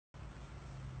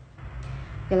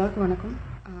எல்லாருக்கும் வணக்கம்.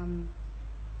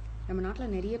 நம்ம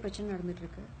நாட்டில் நிறைய பிரச்சனை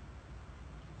நடந்துகிட்ருக்கு.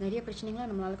 நிறைய பிரச்சனைகளை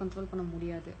நம்மளால் கண்ட்ரோல் பண்ண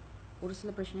முடியாது. ஒரு சில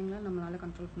பிரச்சனைகளை நம்மளால்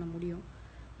கண்ட்ரோல் பண்ண முடியும்.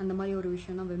 அந்த மாதிரி ஒரு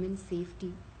விஷயம் தான் விமென்ஸ்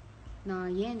சேஃப்டி. நான்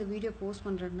ஏன் இந்த வீடியோ போஸ்ட்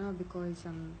பண்ணுறேன்னா, பிகாஸ்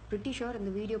பிரிட்டி ஷுர்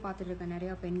இந்த வீடியோ பார்த்துட்டு இருக்க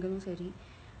நிறையா பெண்களும் சரி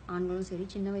ஆண்களும் சரி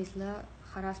சின்ன வயசில்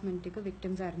ஹராஸ்மெண்ட்டுக்கு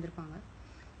விக்டிம்ஸாக இருந்திருப்பாங்க,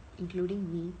 இன்க்ளூடிங்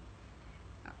மீ.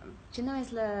 சின்ன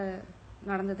வயசில்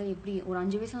நடந்ததை எப்படி, ஒரு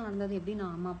 5 வயசில் நடந்ததை எப்படி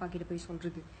நான் அம்மா அப்பா கிட்ட போய்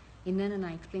சொல்கிறது, என்னென்னு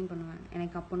நான் எக்ஸ்பிளைன் பண்ணுவேன்?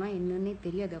 எனக்கு அப்போனா என்னன்னே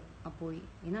தெரியாது. அப்போது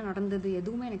என்ன நடந்தது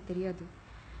எதுவுமே எனக்கு தெரியாது.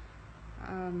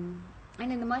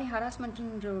 அண்ட் இந்த மாதிரி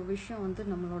ஹராஸ்மெண்ட்டுன்ற விஷயம் வந்து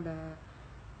நம்மளோட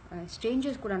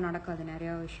ஸ்ட்ரேஞ்சர்ஸ் கூட நடக்காது.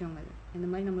 நிறையா விஷயங்கள் இந்த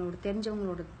மாதிரி நம்மளோட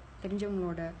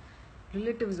தெரிஞ்சவங்களோட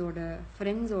ரிலேட்டிவ்ஸோட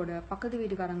ஃப்ரெண்ட்ஸோட பக்கத்து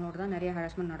வீட்டுக்காரங்களோட தான் நிறைய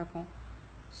ஹராஸ்மெண்ட் நடக்கும்.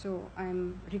 So I am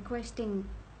requesting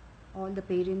all the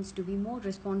parents to be more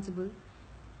responsible,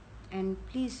 and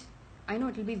please, I know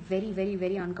it will be very very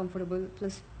very uncomfortable,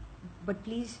 but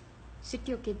please sit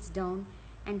your kids down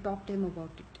and talk to them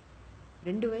about it.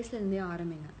 2 வயசுல இருந்தே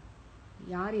ஆரம்பிங்க.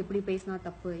 யார் எப்படி பேசினா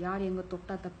தப்பு, யார் எங்கே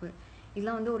தொட்டா தப்பு,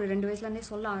 இதெல்லாம் வந்து ஒரு 2 வயசுல இருந்தே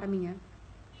சொல்ல ஆரம்பிங்க.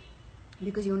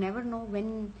 because you never know when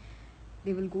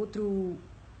they will go through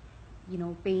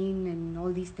pain and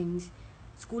all these things.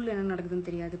 ஸ்கூலில் என்ன நடக்குதுன்னு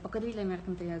தெரியாது, பக்கத்து வீட்டில் என்ன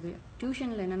நடக்குதுன்னு தெரியாது,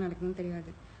 டியூஷனில் என்ன நடக்குதுன்னு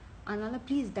தெரியாது. அதனால்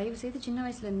ப்ளீஸ் தயவு செய்து சின்ன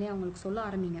வயசுலேருந்தே அவங்களுக்கு சொல்ல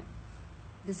ஆரம்பிங்க.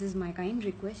 This is my kind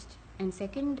request. And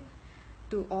second,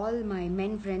 to all my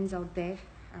men friends out there,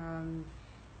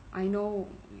 I know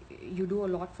you two a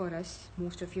lot for us,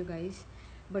 most of you guys,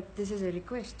 but this is a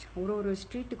request. ஒரு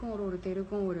ஸ்ட்ரீட்டுக்கும் ஒரு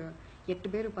தெருக்கும் ஒரு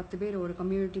 8 பேர் 10 பேர் ஒரு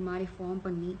community மாதிரி form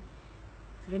பண்ணி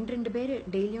 2 பேர்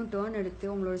டெய்லியும் டேர்ன்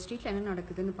எடுத்து உங்களோட ஸ்ட்ரீட்டில் என்ன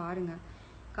நடக்குதுன்னு பாருங்கள்.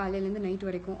 காலையிலேருந்து நைட்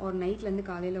வரைக்கும், ஒரு நைட்லேருந்து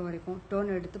காலையில் வரைக்கும்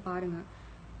டேர்ன் எடுத்து பாருங்கள்.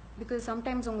 பிகாஸ்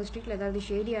சம்டைம்ஸ் உங்கள் ஸ்ட்ரீட்டில் ஏதாவது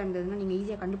ஷேடியாக இருந்ததுன்னா நீங்கள்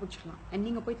ஈஸியாக கண்டுபிடிச்சிக்கலாம். அண்ட்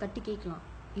நீங்கள் போய் தட்டி கேட்கலாம்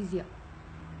ஈஸியாக.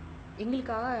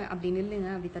 எங்களுக்காக அப்படி நில்லுங்க,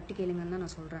 அப்படி தட்டி கேளுங்கன்னு தான்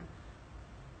நான் சொல்கிறேன்.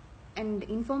 And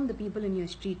inform the people in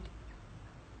your street.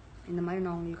 இந்த மாதிரி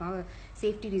நான் உங்களுக்காக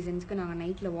சேஃப்டி ரீசன்ஸ்க்கு நாங்கள்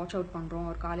நைட்டில் வாட்ச் அவுட் பண்ணுறோம்,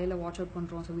 ஒரு காலையில் வாட்ச் அவுட்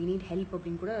பண்ணுறோம், ஸோ வி நீட் ஹெல்ப்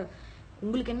அப்படின்னு கூட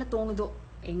உங்களுக்கு என்ன தோணுதோ,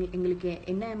 எங்களுக்கு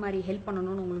என்ன மாதிரி ஹெல்ப்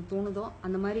பண்ணணும்னு உங்களுக்கு தோணுதோ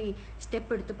அந்த மாதிரி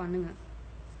ஸ்டெப் எடுத்து பண்ணுங்கள்.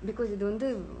 பிகாஸ் இது வந்து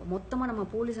மொத்தமாக நம்ம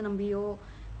போலீஸை நம்பியோ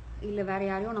இல்லை வேறு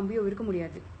யாரையோ நம்பியோ இருக்க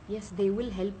முடியாது. S, they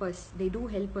will help us, they do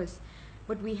help us,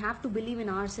 but we have to believe in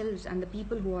ourselves and the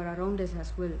people who are around us as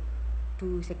well to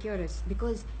secure us.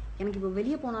 Because எனக்கு இப்போ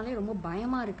வெளியே போனாலே ரொம்ப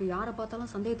பயமாக இருக்குது, யாரை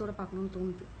பார்த்தாலும் சந்தேகத்தோடு பார்க்கணுன்னு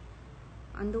தோணுது.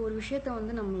 அந்த ஒரு விஷயத்த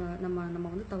வந்து நம்ம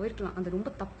வந்து தவிர்க்கலாம். அது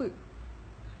ரொம்ப தப்பு.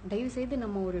 தயவுசெய்து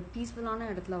நம்ம ஒரு பீஸ்ஃபுல்லான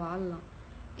இடத்துல வாழலாம்.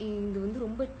 இது வந்து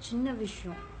ரொம்ப சின்ன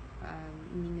விஷயம்.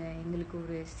 நீங்கள் எங்களுக்கு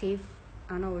ஒரு சேஃப்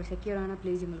ஆன ஒரு செக்யூரான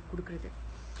பிளேஸ் எங்களுக்கு கொடுக்குறது.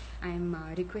 I am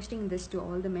requesting this to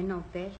all the men out there.